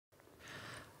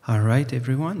All right,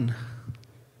 everyone.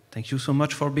 Thank you so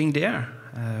much for being there.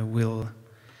 We'll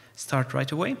start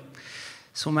right away.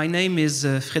 So my name is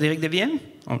Frédéric Desbiens,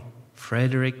 or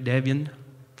Frédéric Desbiens,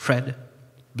 Fred,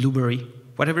 Blueberry,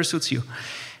 whatever suits you.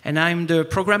 And I'm the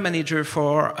program manager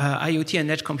for IoT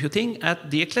and edge computing at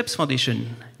the Eclipse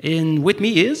Foundation. And with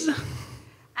me is...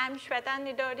 I'm Shwetha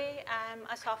Niddodi. I'm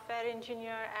a software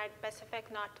engineer at Pacific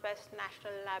Northwest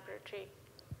National Laboratory.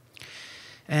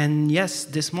 And yes,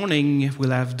 this morning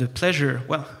we'll have the pleasure,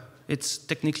 well, it's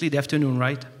technically the afternoon,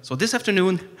 right? So this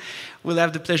afternoon, we'll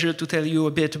have the pleasure to tell you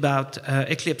a bit about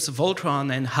Eclipse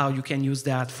VOLTTRON and how you can use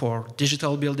that for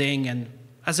digital building and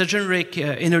as a generic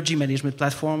energy management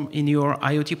platform in your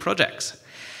IoT projects.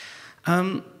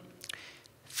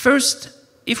 First,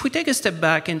 if we take a step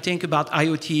back and think about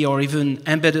IoT or even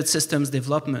embedded systems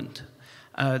development,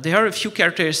 there are a few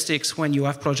characteristics when you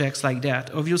have projects like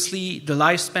that. Obviously, the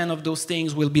lifespan of those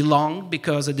things will be long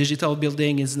because a digital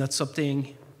building is not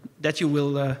something that you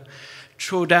will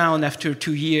throw down after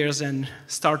 2 years and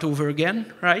start over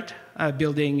again, right?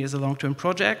 Building is a long-term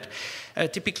project.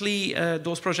 Typically,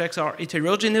 those projects are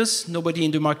heterogeneous. Nobody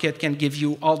in the market can give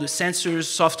you all the sensors,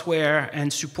 software,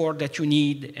 and support that you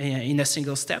need in a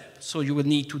single step. So you will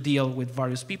need to deal with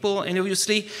various people. And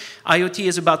obviously, IoT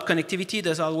is about connectivity.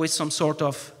 There's always some sort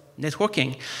of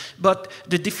networking. But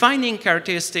the defining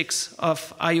characteristics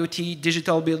of IoT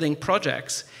digital building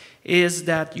projects is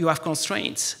that you have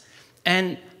constraints.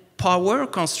 And power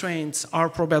constraints are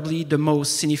probably the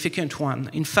most significant one.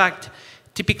 In fact,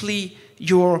 typically,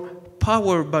 your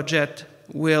power budget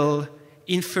will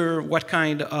infer what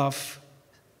kind of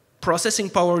processing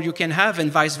power you can have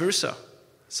and vice versa.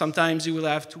 Sometimes you will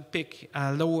have to pick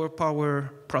a lower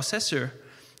power processor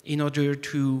in order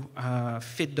to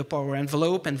fit the power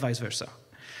envelope and vice versa.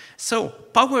 So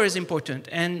power is important.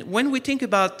 And when we think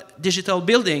about digital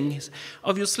buildings,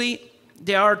 obviously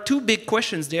there are two big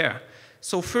questions there.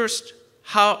 So first,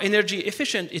 how energy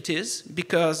efficient it is,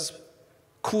 because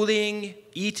cooling,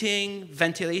 heating,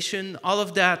 ventilation, all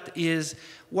of that is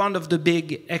one of the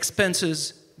big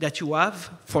expenses that you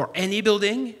have for any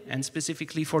building, and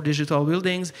specifically for digital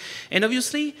buildings. And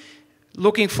obviously,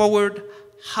 looking forward,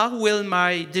 how will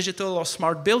my digital or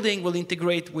smart building will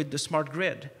integrate with the smart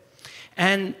grid?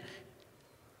 And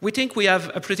we think we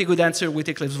have a pretty good answer with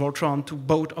Eclipse VOLTTRON to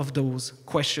both of those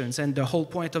questions. And the whole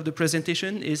point of the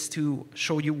presentation is to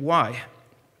show you why.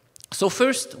 So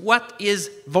first, what is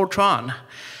VOLTTRON?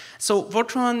 So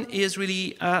VOLTTRON is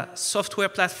really a software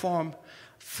platform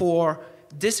for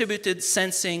distributed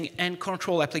sensing and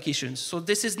control applications. So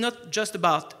this is not just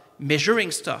about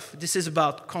measuring stuff. This is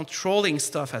about controlling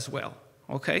stuff as well,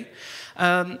 okay?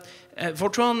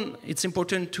 VOLTTRON, it's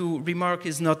important to remark,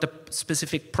 is not a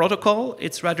specific protocol.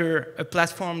 It's rather a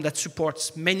platform that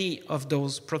supports many of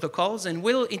those protocols and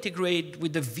will integrate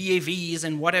with the VAVs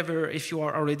and whatever if you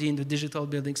are already in the digital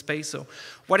building space. So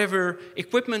whatever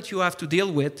equipment you have to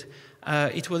deal with,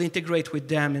 it will integrate with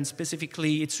them, and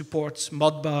specifically it supports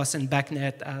Modbus and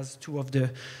BACnet as two of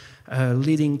the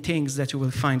leading things that you will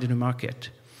find in the market.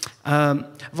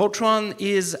 VOLTTRON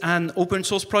is an open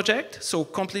source project, so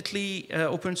completely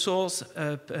open source,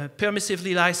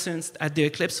 permissively licensed at the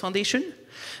Eclipse Foundation.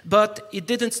 But it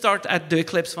didn't start at the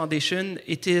Eclipse Foundation.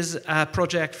 It is a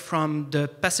project from the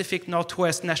Pacific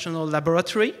Northwest National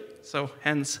Laboratory, so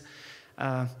hence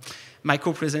my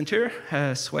co-presenter,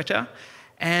 Shwetha.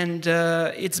 And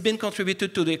it's been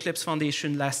contributed to the Eclipse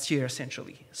Foundation last year,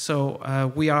 essentially.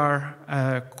 So we are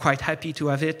quite happy to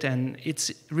have it, and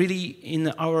it's really, in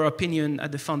our opinion,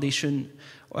 at the Foundation,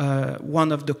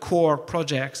 one of the core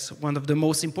projects, one of the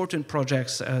most important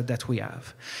projects that we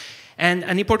have. And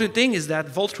an important thing is that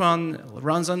VOLTTRON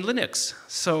runs on Linux.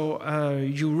 So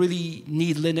you really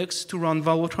need Linux to run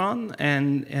VOLTTRON,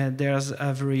 and there's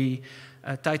a very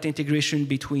tight integration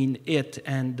between it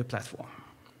and the platform.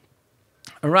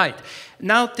 All right,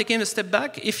 now taking a step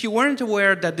back, if you weren't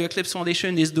aware that the Eclipse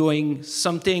Foundation is doing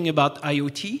something about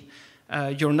IoT,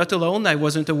 you're not alone. I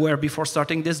wasn't aware before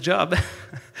starting this job.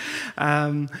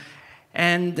 An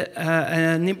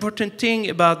important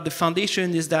thing about the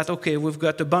foundation is that, okay, we've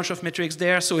got a bunch of metrics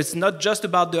there, so it's not just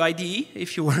about the IDE,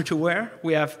 if you weren't aware.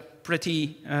 We have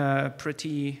pretty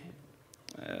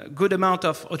good amount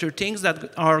of other things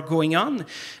that are going on.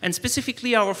 And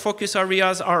specifically, our focus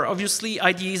areas are obviously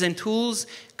IDEs and tools,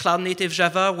 cloud-native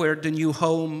Java, we're the new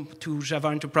home to Java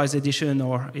Enterprise Edition,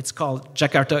 or it's called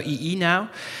Jakarta EE now.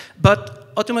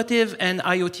 But automotive and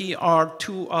IoT are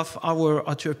two of our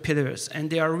other pillars,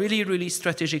 and they are really, really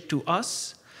strategic to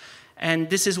us. And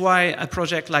this is why a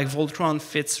project like VOLTTRON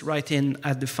fits right in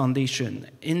at the foundation.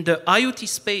 In the IoT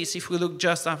space, if we look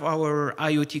just at our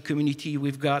IoT community,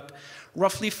 we've got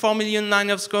roughly 4 million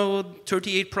lines of code,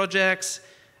 38 projects,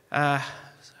 a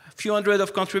few hundred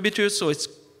of contributors, so it's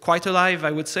quite alive,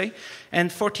 I would say,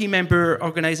 and 40 member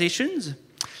organizations.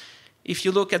 If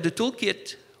you look at the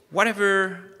toolkit,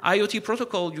 whatever IoT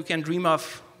protocol you can dream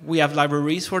of, we have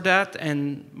libraries for that,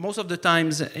 and most of the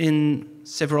times in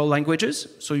several languages,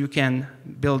 so you can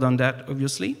build on that,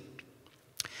 obviously.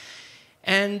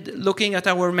 And looking at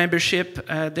our membership,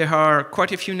 there are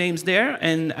quite a few names there,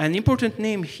 and an important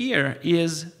name here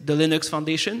is the Linux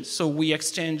Foundation. So we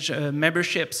exchange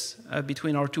memberships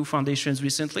between our two foundations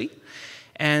recently.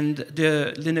 And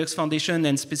the Linux Foundation,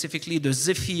 and specifically the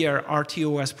Zephyr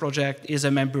RTOS project, is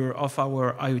a member of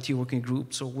our IoT working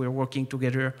group. So we're working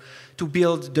together to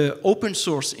build the open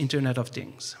source Internet of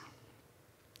Things.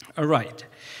 All right.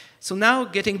 So now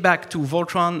getting back to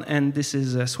VOLTTRON, and this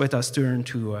is Shwetha's turn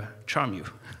to charm you.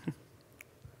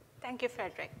 Thank you,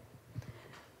 Frédéric.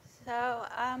 So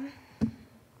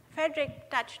Frédéric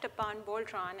touched upon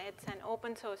VOLTTRON. It's an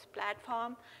open source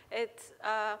platform. It's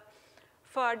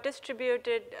for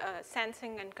distributed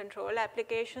sensing and control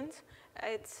applications.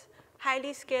 It's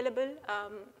highly scalable.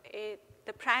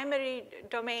 The primary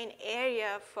domain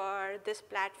area for this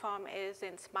platform is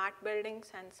in smart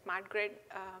buildings and smart grid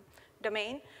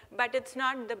domain, but it's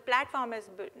not, the platform is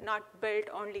not built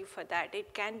only for that.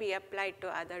 It can be applied to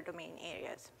other domain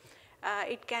areas.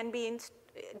 It can be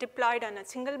deployed on a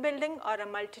single building or a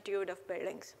multitude of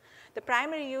buildings. The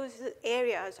primary use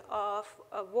areas of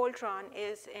VOLTTRON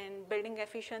is in building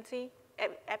efficiency,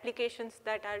 applications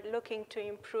that are looking to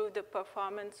improve the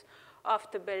performance of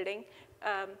the building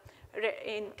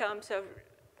in terms of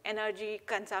energy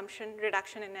consumption,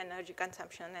 reduction in energy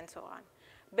consumption, and so on.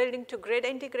 Building to grid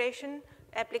integration,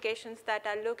 applications that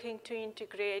are looking to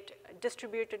integrate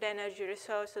distributed energy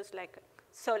resources like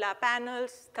solar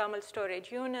panels, thermal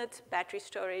storage units, battery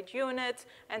storage units,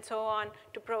 and so on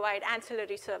to provide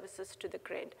ancillary services to the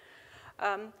grid.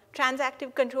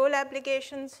 Transactive control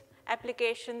applications,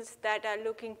 applications that are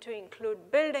looking to include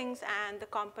buildings and the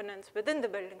components within the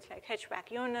buildings like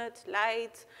HVAC units,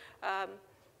 lights,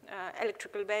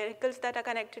 electrical vehicles that are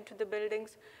connected to the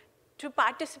buildings, to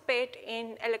participate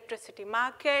in electricity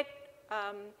market,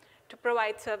 to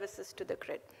provide services to the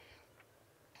grid.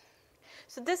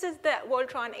 So this is the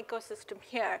VOLTTRON ecosystem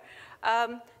here.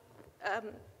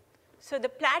 So the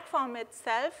platform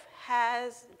itself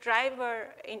has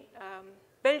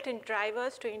built-in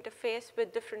drivers to interface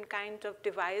with different kinds of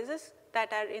devices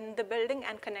that are in the building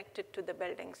and connected to the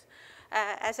buildings.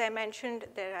 As I mentioned,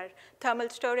 there are thermal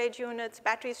storage units,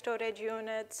 battery storage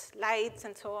units, lights,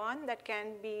 and so on that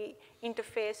can be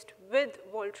interfaced with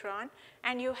VOLTTRON.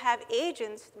 And you have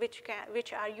agents which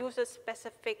are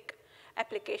user-specific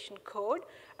application code.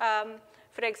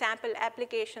 For example,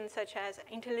 applications such as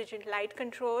intelligent light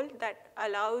control that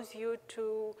allows you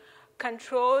to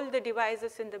control the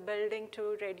devices in the building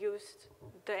to reduce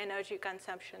the energy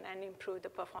consumption and improve the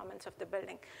performance of the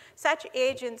building. Such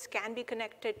agents can be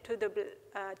connected to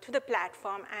the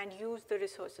platform and use the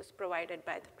resources provided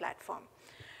by the platform.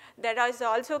 There is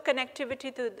also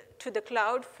connectivity to the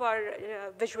cloud for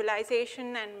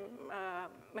visualization and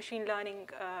machine learning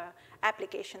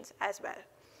applications as well.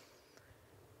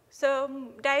 So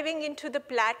diving into the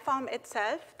platform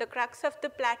itself, the crux of the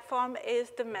platform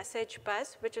is the message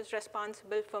bus, which is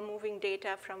responsible for moving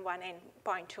data from one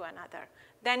endpoint to another.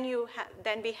 Then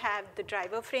we have the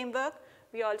driver framework.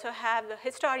 We also have the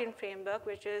historian framework,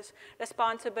 which is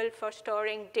responsible for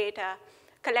storing data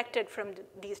collected from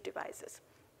these devices.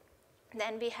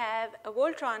 Then we have a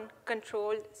VOLTTRON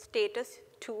control status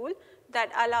tool that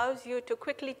allows you to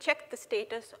quickly check the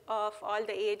status of all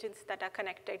the agents that are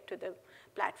connected to the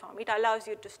platform. It allows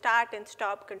you to start and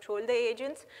stop, control the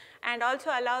agents, and also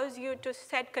allows you to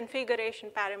set configuration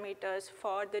parameters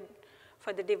for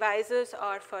the devices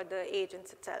or for the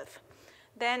agents itself.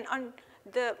 Then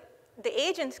the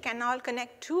agents can all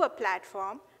connect to a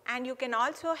platform, and you can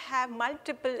also have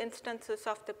multiple instances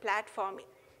of the platform,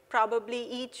 probably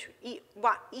each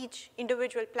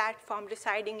individual platform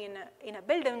residing in a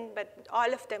building, but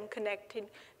all of them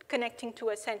connecting to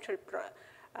a central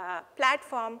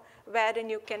platform wherein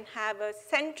you can have a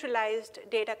centralized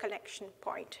data connection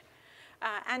point.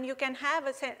 And you can have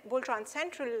a VOLTTRON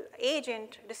central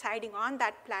agent residing on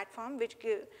that platform,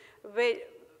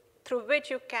 through which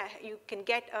you can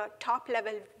get a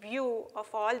top-level view of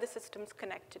all the systems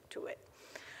connected to it.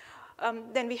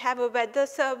 Then we have a weather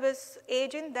service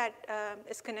agent that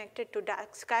is connected to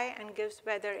dark sky and gives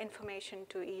weather information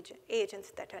to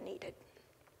agents that are needed.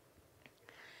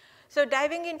 So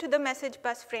diving into the message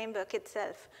bus framework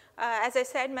itself, as I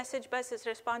said, message bus is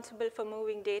responsible for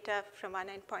moving data from one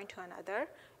endpoint to another.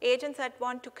 Agents that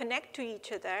want to connect to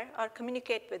each other or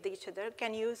communicate with each other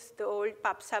can use the old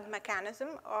pub/sub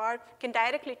mechanism or can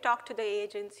directly talk to the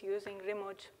agents using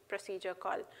remote procedure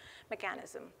call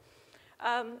mechanism.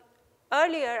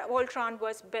 Earlier, VOLTTRON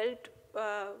was built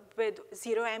with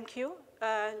 0MQ.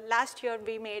 Last year,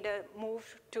 we made a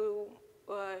move to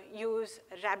use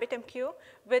RabbitMQ.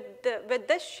 With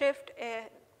this shift,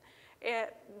 it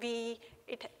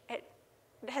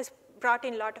has brought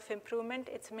in a lot of improvement.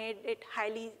 It's made it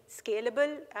highly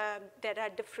scalable.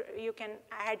 You can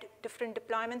add different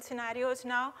deployment scenarios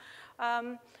now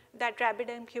that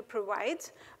RabbitMQ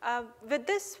provides. With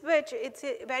this switch, it's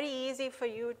very easy for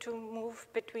you to move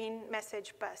between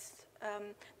message bus.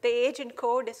 The agent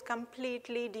code is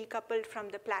completely decoupled from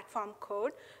the platform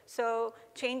code. So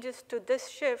changes to this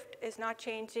shift is not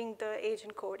changing the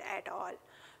agent code at all.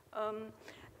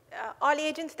 All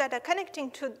agents that are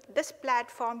connecting to this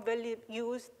platform will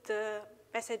use the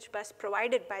message bus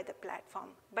provided by the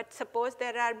platform. But suppose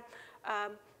there are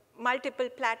multiple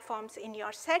platforms in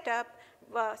your setup,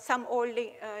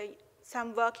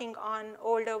 some working on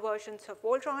older versions of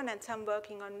VOLTTRON and some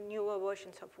working on newer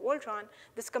versions of VOLTTRON.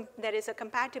 There is a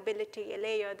compatibility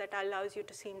layer that allows you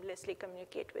to seamlessly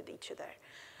communicate with each other.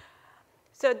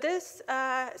 So this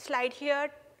slide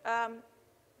here,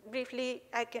 briefly,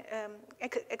 I can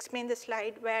explain the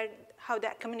slide how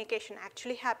that communication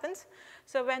actually happens.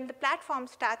 So when the platform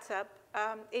starts up,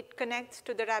 it connects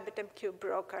to the RabbitMQ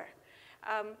broker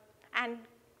and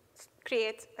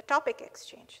creates a topic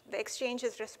exchange. The exchange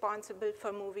is responsible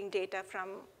for moving data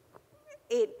from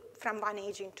one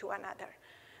agent to another.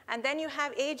 And then you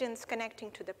have agents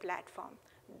connecting to the platform.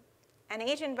 An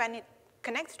agent, when it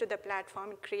connects to the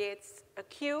platform, it creates a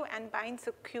queue and binds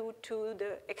a queue to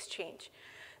the exchange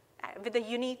with a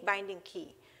unique binding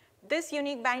key. This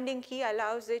unique binding key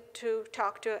allows it to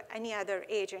talk to any other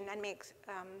agent and makes,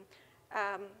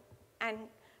 and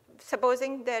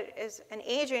supposing there is an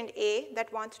agent A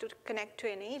that wants to connect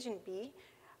to an agent B,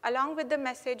 along with the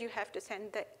message, you have to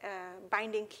send the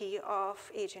binding key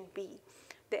of agent B.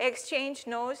 The exchange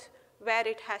knows where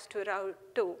it has to route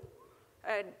to,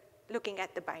 looking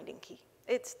at the binding key.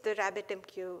 It's the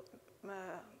RabbitMQ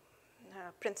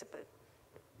principle.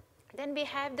 Then we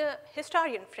have the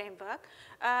historian framework.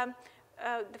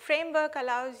 The framework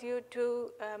allows you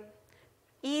to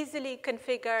easily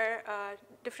configure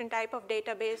different type of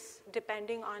database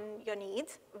depending on your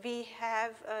needs. We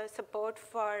have support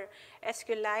for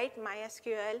SQLite,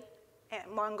 MySQL,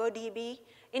 MongoDB,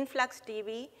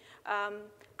 InfluxDB,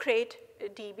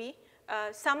 CrateDB.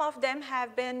 Some of them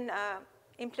have been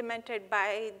implemented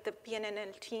by the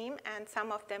PNNL team, and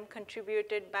some of them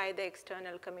contributed by the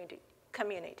external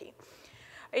community.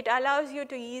 It allows you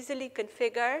to easily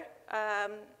configure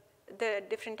the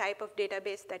different type of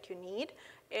database that you need.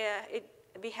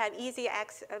 We have easy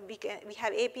access. We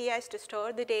have APIs to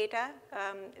store the data,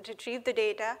 retrieve the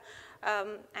data,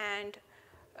 and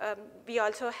we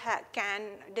also can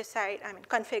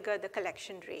configure the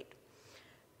collection rate.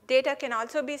 Data can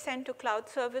also be sent to cloud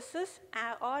services,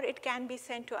 or it can be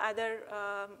sent to other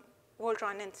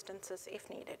VOLTTRON instances if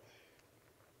needed.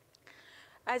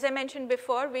 As I mentioned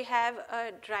before, we have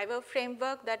a driver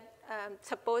framework that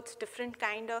supports different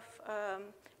kind of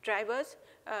drivers.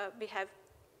 We have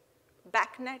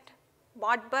BACnet,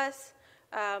 Modbus,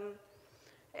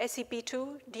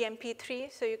 SEP2, DMP3,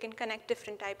 so you can connect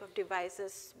different type of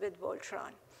devices with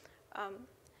VOLTTRON.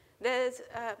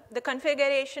 The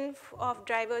configuration of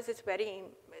drivers is very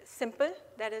simple.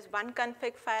 There is one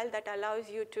config file that allows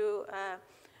you to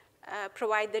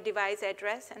provide the device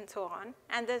address and so on.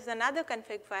 And there's another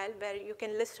config file where you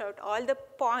can list out all the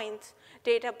points,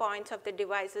 data points of the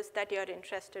devices that you're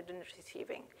interested in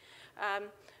receiving.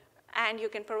 And you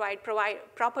can provide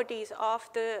properties of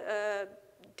the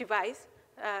device,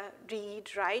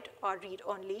 read, write, or read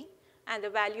only, and the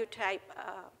value type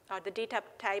or the data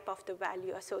type of the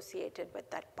value associated with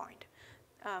that point.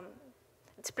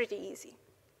 It's pretty easy.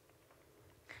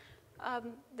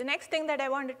 The next thing that I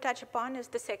want to touch upon is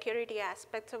the security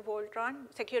aspects of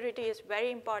VOLTTRON. Security is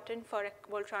very important for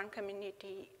VOLTTRON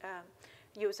community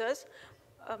users.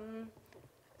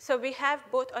 So we have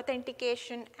both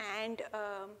authentication and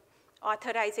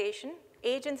authorization.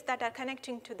 Agents that are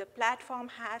connecting to the platform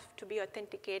have to be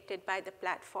authenticated by the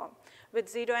platform. With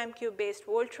 0MQ-based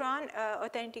VOLTTRON,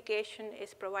 authentication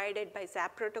is provided by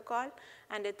ZAP protocol,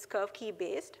 and it's curve key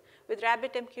based. With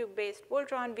RabbitMQ-based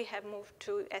VOLTTRON, we have moved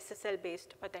to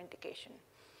SSL-based authentication.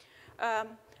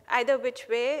 Either which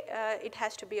way, it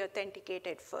has to be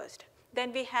authenticated first.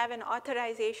 Then we have an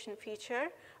authorization feature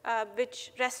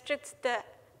which restricts the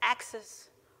access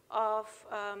of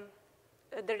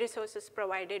the resources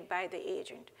provided by the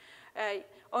agent.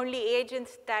 Only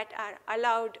agents that are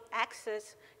allowed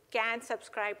access can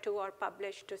subscribe to or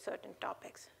publish to certain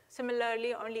topics.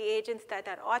 Similarly, only agents that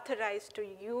are authorized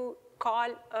to call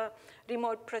a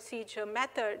remote procedure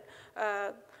method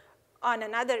on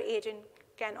another agent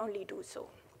can only do so.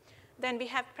 Then we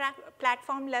have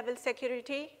platform level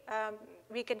security.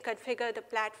 We can configure the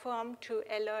platform to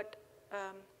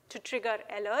trigger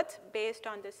alerts based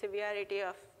on the severity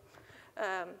of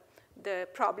the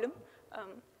problem.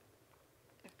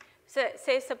 So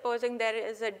say supposing there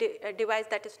is a device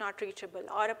that is not reachable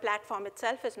or a platform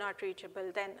itself is not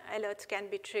reachable, then alerts can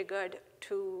be triggered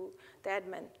to the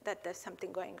admin that there's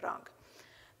something going wrong.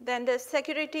 Then there's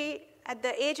security at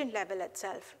the agent level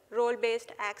itself,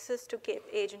 role-based access to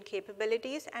agent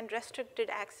capabilities and restricted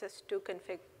access to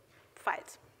config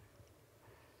files.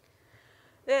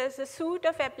 There's a suite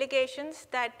of applications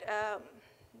that,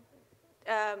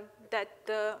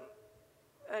 the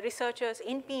researchers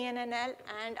in PNNL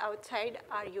and outside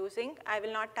are using. I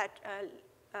will not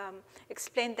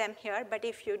explain them here, but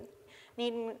if you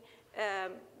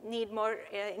need more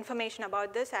information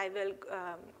about this, I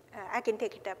can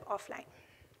take it up offline.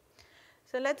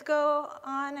 So let's go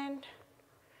on and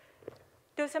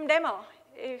do some demo.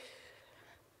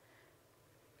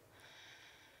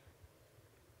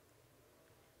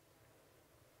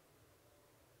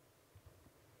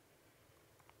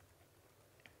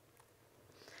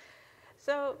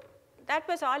 So that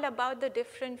was all about the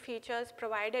different features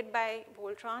provided by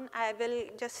Volttron. I will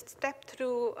just step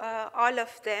through all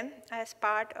of them as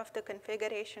part of the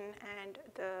configuration and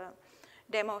the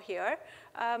demo here.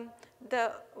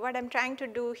 What I'm trying to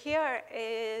do here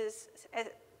is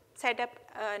set up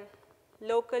a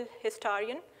local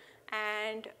historian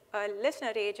and a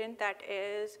listener agent that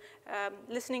is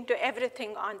listening to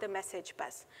everything on the message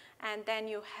bus. And then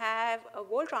you have a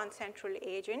Volttron central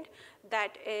agent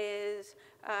that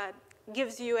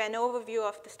gives you an overview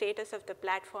of the status of the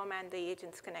platform and the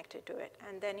agents connected to it.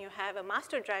 And then you have a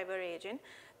master driver agent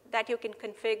that you can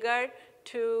configure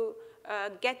to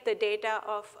get the data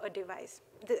of a device.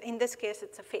 In this case,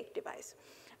 it's a fake device.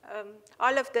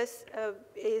 All of this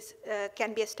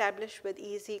can be established with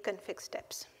easy config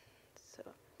steps. So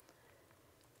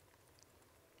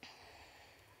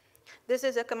this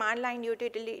is a command line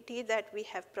utility that we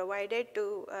have provided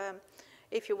to,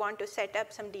 if you want to set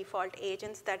up some default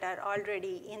agents that are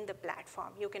already in the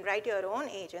platform. You can write your own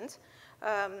agents,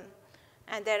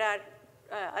 and there are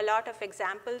a lot of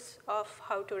examples of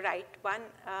how to write one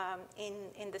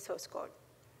in the source code.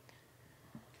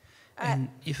 And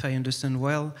if I understand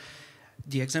well,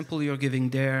 the example you're giving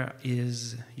there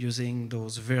is using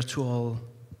those virtual,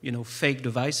 fake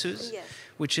devices, yes,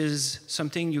 which is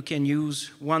something you can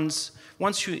use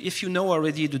if you know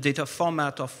already the data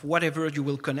format of whatever you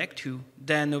will connect to,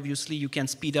 then obviously you can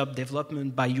speed up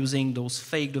development by using those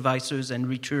fake devices and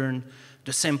return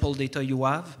the sample data you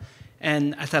have.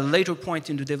 And at a later point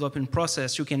in the development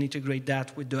process, you can integrate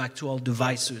that with the actual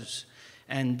devices.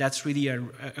 And that's really a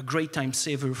great time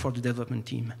saver for the development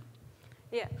team.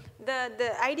 Yeah,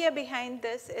 the idea behind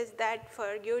this is that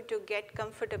for you to get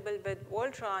comfortable with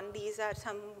Volttron, these are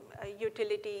some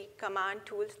utility command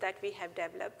tools that we have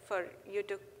developed for you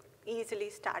to easily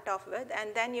start off with,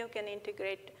 and then you can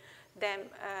integrate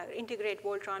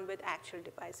Volttron with actual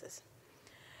devices.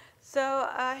 So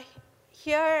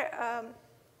here,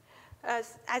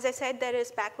 as I said, there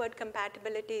is backward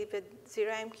compatibility with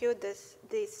 0MQ.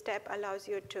 This step allows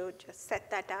you to just set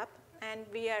that up. And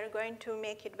we are going to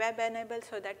make it web-enabled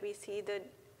so that we see the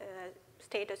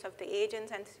status of the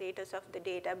agents and status of the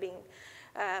data being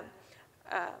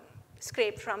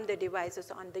scraped from the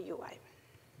devices on the UI.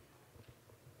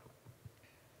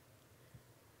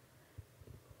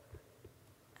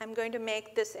 I'm going to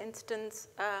make this instance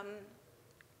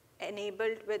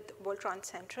enabled with Volttron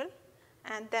Central.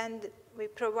 And then we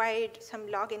provide some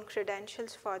login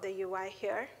credentials for the UI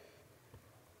here.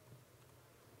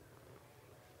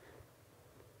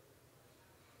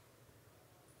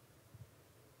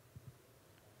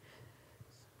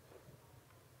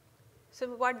 So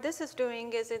what this is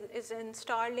doing is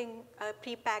installing a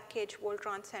prepackaged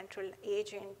Volttron Central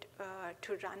agent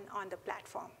to run on the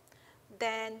platform.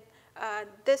 Then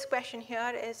this question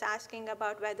here is asking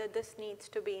about whether this needs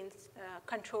to be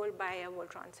controlled by a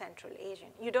Volttron Central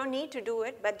agent. You don't need to do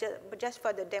it, but just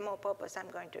for the demo purpose, I'm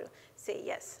going to say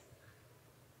yes.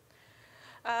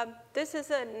 This is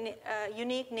a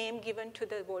unique name given to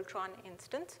the Volttron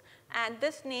instance. And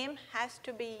this name has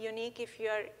to be unique if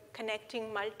you're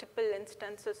connecting multiple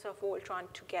instances of Volttron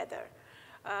together.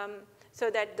 so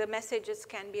that the messages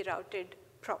can be routed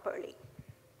properly.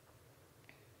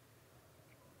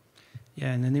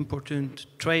 Yeah, and an important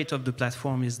trait of the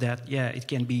platform is that, yeah, it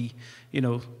can be,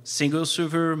 single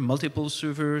server, multiple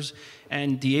servers,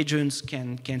 and the agents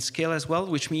can scale as well,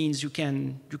 which means you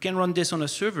can run this on a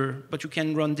server, but you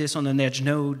can run this on an edge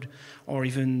node or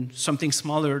even something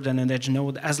smaller than an edge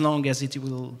node, as long as it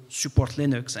will support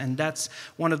Linux. And that's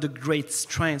one of the great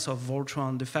strengths of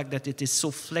Volttron, the fact that it is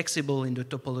so flexible in the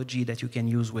topology that you can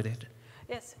use with it.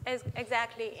 Yes,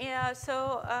 exactly. Yeah,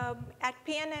 so at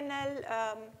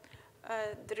PNNL,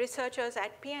 the researchers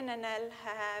at PNNL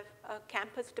have a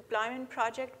campus deployment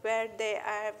project where they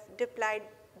have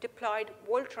deployed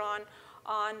Volttron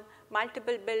on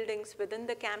multiple buildings within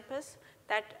the campus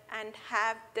and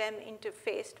have them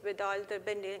interfaced with all the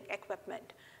building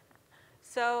equipment.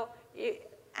 So,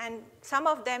 and some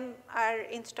of them are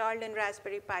installed in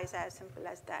Raspberry Pis, as simple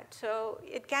as that. So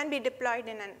it can be deployed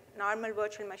in a normal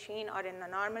virtual machine or in a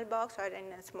normal box or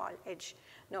in a small edge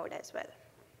node as well.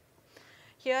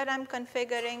 Here I'm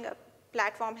configuring a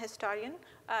platform historian.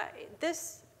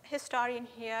 This historian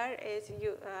here is,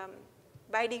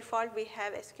 by default, we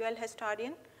have SQL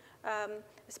historian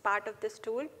as part of this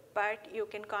tool, but you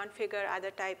can configure other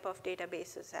type of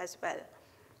databases as well.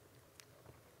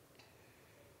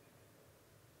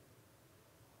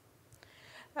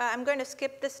 I'm going to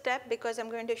skip this step because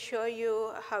I'm going to show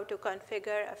you how to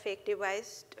configure a fake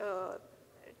device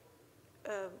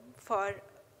for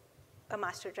a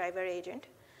master driver agent.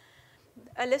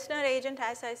 A listener agent,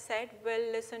 as I said,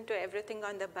 will listen to everything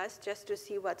on the bus just to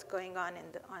see what's going on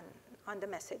on the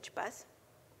message bus.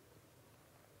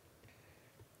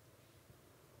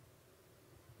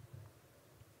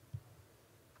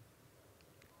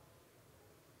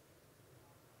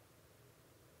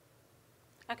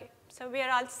 Okay, so we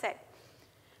are all set.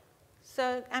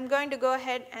 So I'm going to go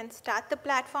ahead and start the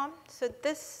platform. So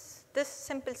this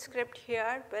simple script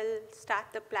here will start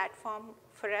the platform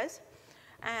for us.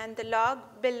 And the log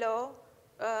below,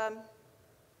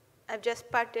 I've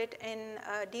just put it in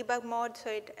debug mode, so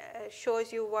it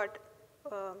shows you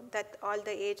that all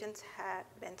the agents have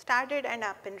been started and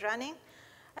up and running.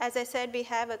 As I said, we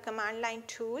have a command line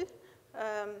tool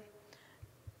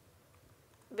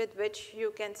with which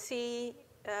you can see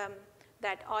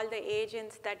that all the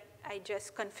agents that I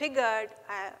just configured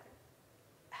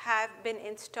have been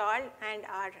installed and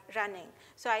are running.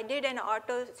 So I did an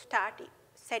auto start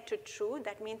set to true.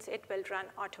 That means it will run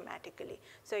automatically.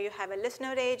 So you have a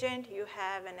listener agent, you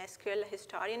have an SQL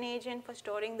historian agent for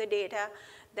storing the data,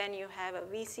 then you have a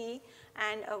VC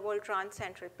and a Volttron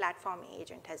central platform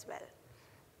agent as well.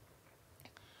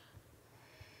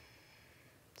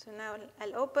 So now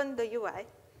I'll open the UI.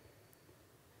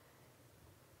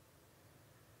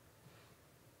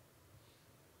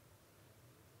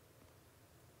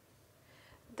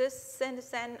 This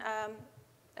is an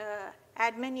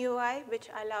admin UI, which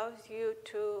allows you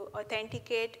to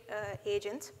authenticate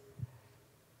agents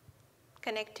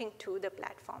connecting to the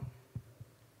platform.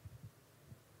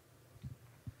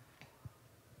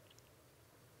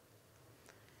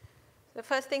 The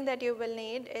first thing that you will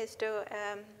need is to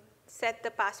set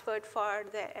the password for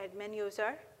the admin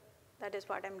user. That is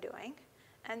what I'm doing.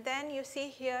 And then you see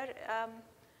here,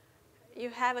 you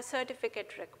have a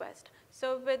certificate request.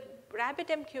 So with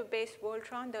RabbitMQ-based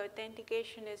Volttron, the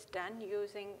authentication is done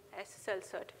using SSL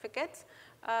certificates.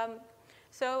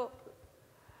 So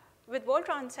with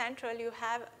Volttron Central, you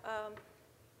have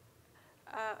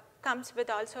comes with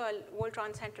also a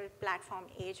Volttron Central platform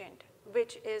agent,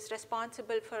 which is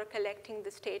responsible for collecting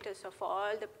the status of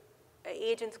all the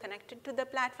agents connected to the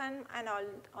platform and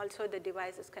also the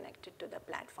devices connected to the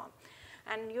platform.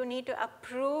 And you need to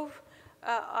approve,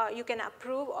 you can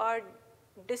approve or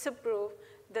disapprove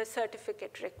the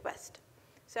certificate request.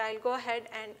 So I'll go ahead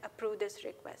and approve this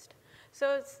request.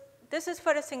 So this is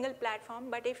for a single platform,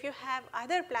 but if you have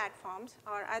other platforms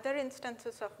or other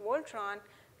instances of Volttron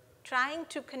trying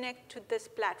to connect to this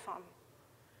platform,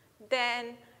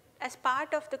 then as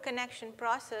part of the connection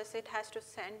process, it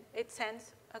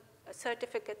sends a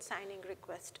certificate signing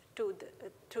request to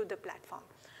the platform.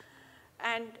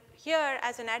 And here,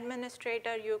 as an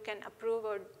administrator, you can approve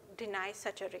or deny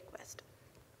such a request.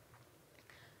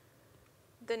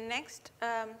 The next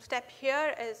step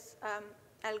here is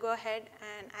I'll go ahead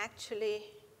and actually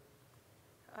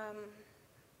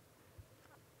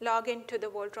log into the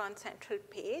Volttron Central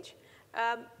page.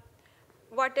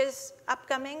 What is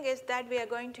upcoming is that we are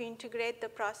going to integrate the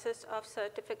process of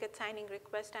certificate signing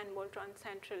request and Volttron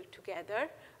Central together,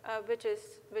 which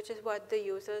is what the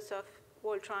users of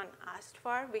Volttron asked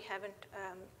for. We haven't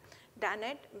done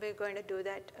it. We're going to do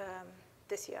that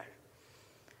this year.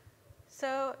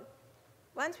 So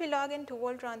once we log into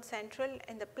VOLTTRON Central,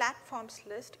 in the platforms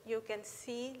list, you can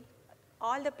see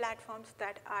all the platforms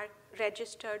that are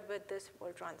registered with this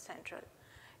VOLTTRON Central.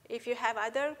 If you have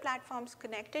other platforms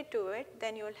connected to it,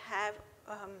 then you will have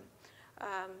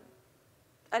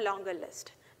a longer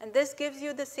list. And this gives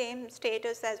you the same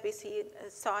status as we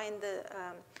saw in the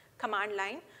command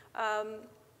line.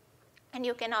 And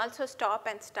you can also stop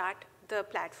and start the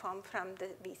platform from the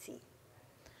VC.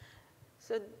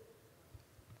 So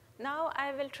now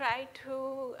I will try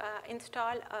to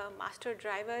install a master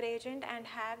driver agent and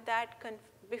have that,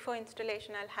 before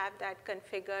installation, I'll have that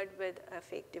configured with a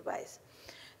fake device.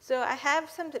 So I have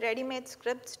some ready-made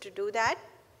scripts to do that.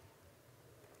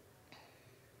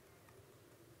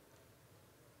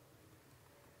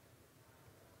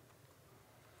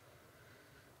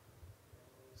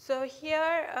 So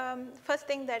here, first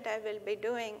thing that I will be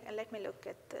doing, and let me look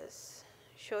at this,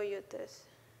 show you this.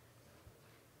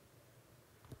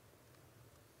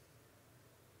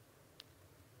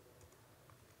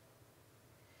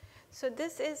 So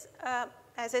this is,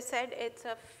 as I said, it's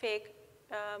a fake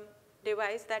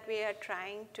device that we are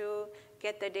trying to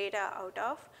get the data out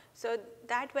of. So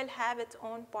that will have its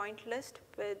own point list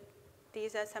with,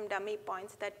 these are some dummy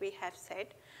points that we have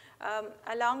set.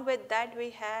 Along with that, we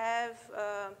have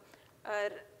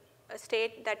a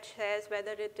state that says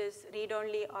whether it is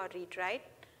read-only or read-write,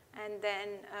 and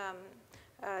then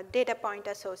data point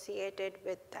associated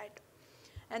with that.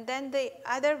 And then the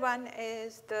other one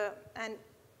is the, and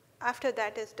after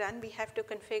that is done, we have to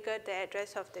configure the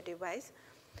address of the device.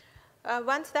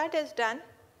 Once that is done,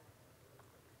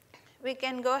 we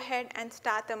can go ahead and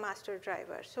start the master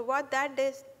driver. So what that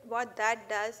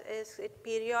does is it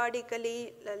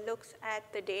periodically looks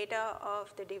at the data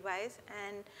of the device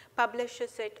and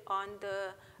publishes it on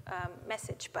the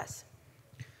message bus.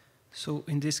 So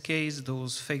in this case,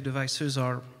 those fake devices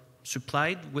are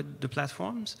supplied with the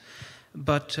platforms.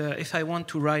 But if I want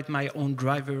to write my own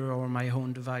driver or my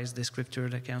own device descriptor,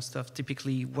 that kind of stuff,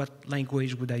 typically what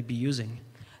language would I be using?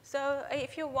 So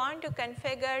if you want to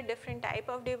configure different type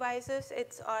of devices,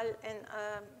 it's all in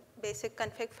a basic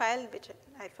config file, which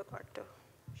I forgot to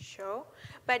show.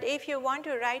 But if you want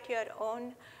to write your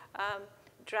own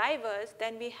drivers,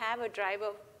 then we have a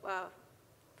driver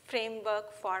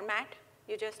framework format.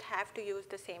 You just have to use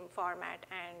the same format.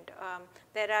 And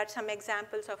there are some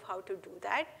examples of how to do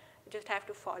that. You just have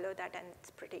to follow that, and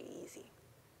it's pretty easy.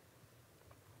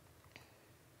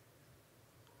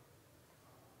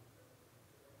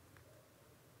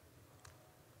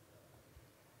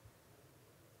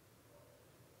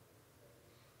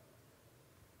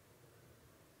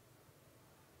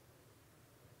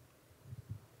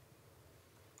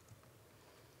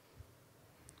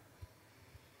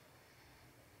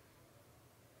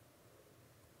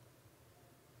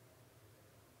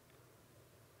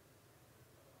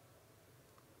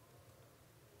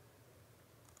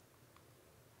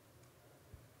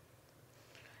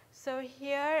 So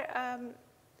here,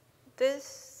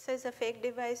 this is a fake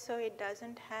device, so it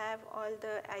doesn't have all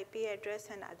the IP address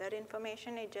and other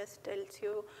information. It just tells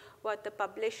you what the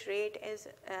publish rate is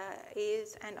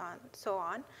and so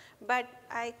on. But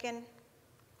I can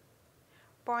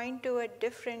point to a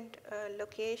different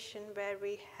location where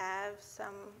we have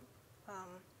some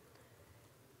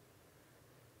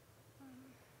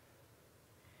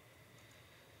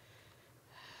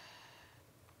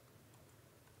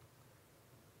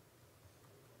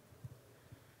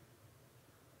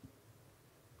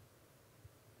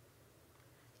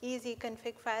easy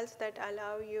config files that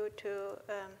allow you to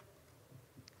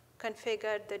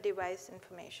configure the device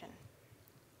information.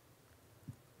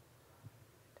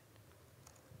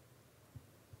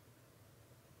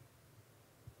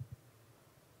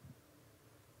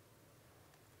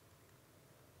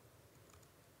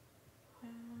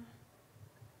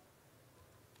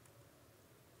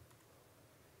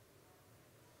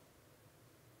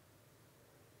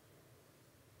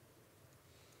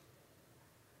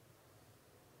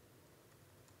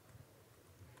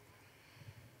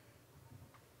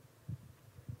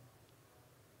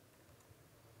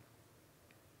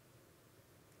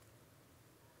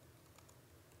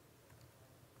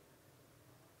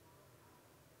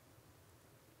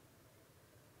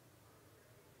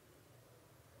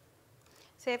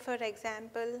 Say, for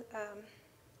example,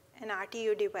 an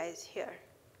RTU device here.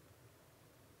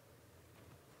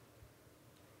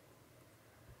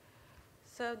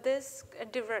 So this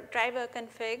driver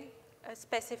config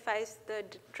specifies the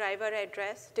driver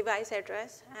address, device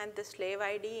address, and the slave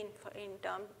ID in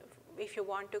terms if you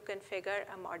want to configure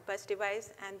a Modbus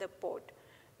device, and the port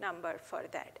number for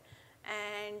that.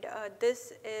 And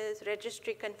this is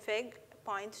registry config,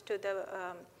 points to the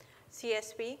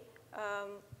CSV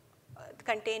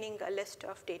containing a list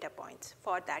of data points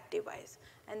for that device.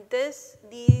 And these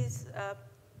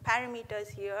parameters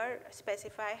here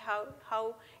specify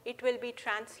how it will be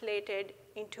translated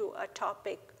into a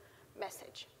topic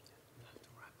message.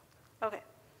 Okay.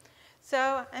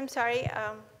 So I'm sorry.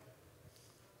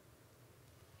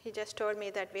 He just told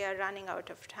me that we are running out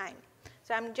of time.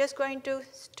 So I'm just going to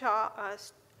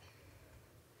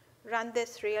run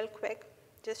this real quick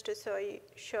just to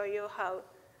show you how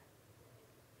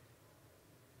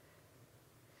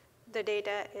the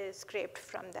data is scraped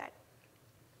from that.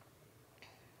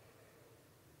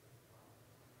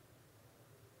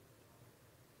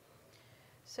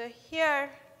 So here,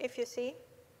 if you see,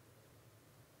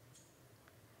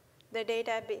 the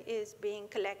data is being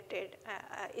collected,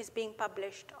 is being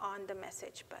published on the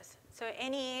message bus. So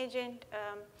any agent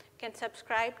can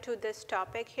subscribe to this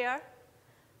topic here.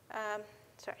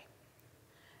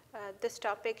 This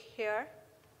topic here,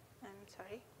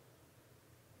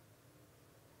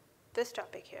 this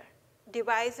topic here,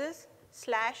 devices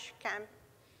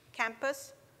 /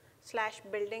 campus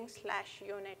 / building /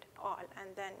 unit all,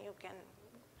 and then you can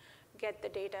get the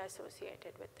data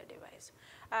associated with the device.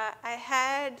 I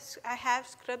have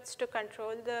scripts to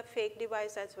control the fake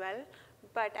device as well,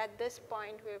 but at this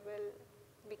point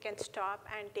we can stop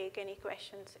and take any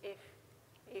questions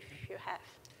if you have.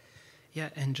 Yeah,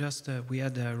 and just we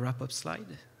had a wrap-up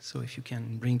slide, so if you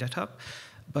can bring that up.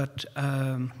 But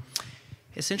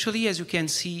essentially, as you can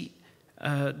see,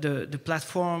 the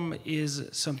platform is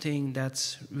something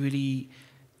that's really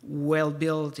well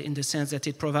built in the sense that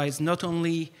it provides not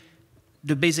only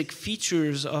the basic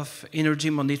features of energy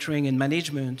monitoring and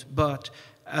management, but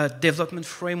a development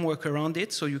framework around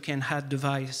it so you can have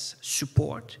device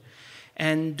support.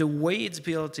 And the way it's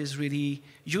built is really,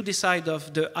 you decide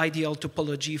of the ideal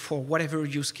topology for whatever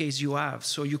use case you have.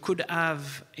 So you could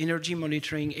have energy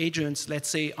monitoring agents, let's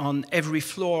say, on every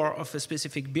floor of a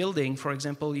specific building, for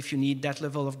example, if you need that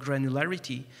level of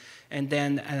granularity, and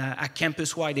then a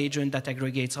campus-wide agent that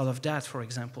aggregates all of that, for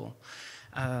example.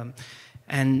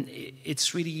 And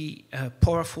it's really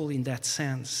powerful in that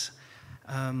sense.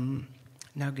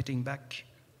 Now getting back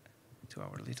to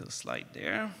our little slide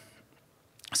there.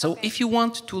 So if you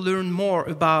want to learn more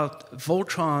about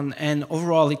VOLTTRON and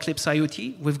overall Eclipse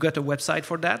IoT, we've got a website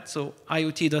for that, so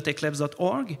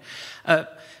iot.eclipse.org.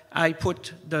 I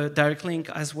put the direct link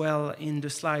as well in the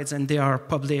slides, and they are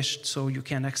published, so you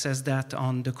can access that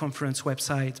on the conference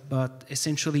website. But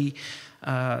essentially,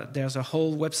 there's a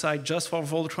whole website just for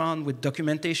VOLTTRON with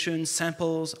documentation,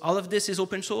 samples. All of this is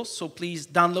open source, so please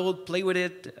download, play with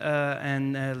it,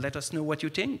 and let us know what you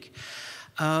think.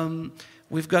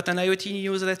 We've got an IoT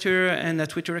newsletter and a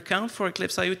Twitter account for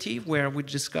Eclipse IoT where we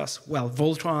discuss, well,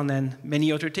 VOLTTRON and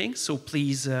many other things, so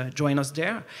please join us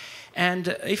there.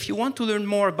 And if you want to learn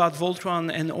more about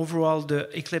VOLTTRON and overall the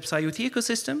Eclipse IoT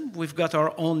ecosystem, we've got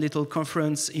our own little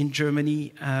conference in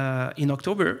Germany in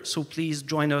October, so please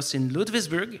join us in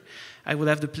Ludwigsburg. I will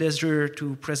have the pleasure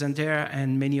to present there,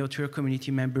 and many other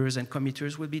community members and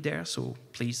committers will be there, so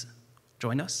please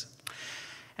join us.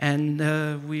 And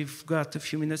we've got a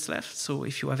few minutes left, so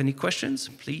if you have any questions,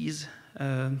 please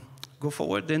go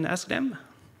forward and ask them.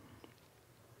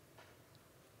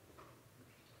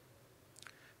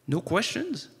 No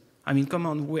questions? I mean, come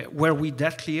on, were we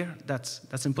that clear?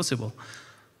 That's impossible.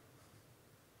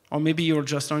 Or maybe you're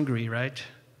just hungry, right?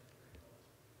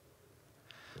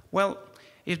 Well,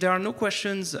 if there are no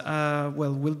questions,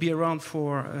 well, we'll be around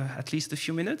for at least a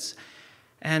few minutes.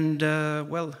 And,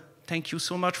 well, thank you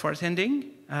so much for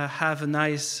attending. Have a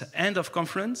nice end of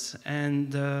conference,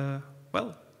 and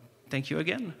well, thank you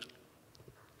again.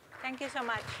 Thank you so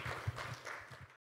much.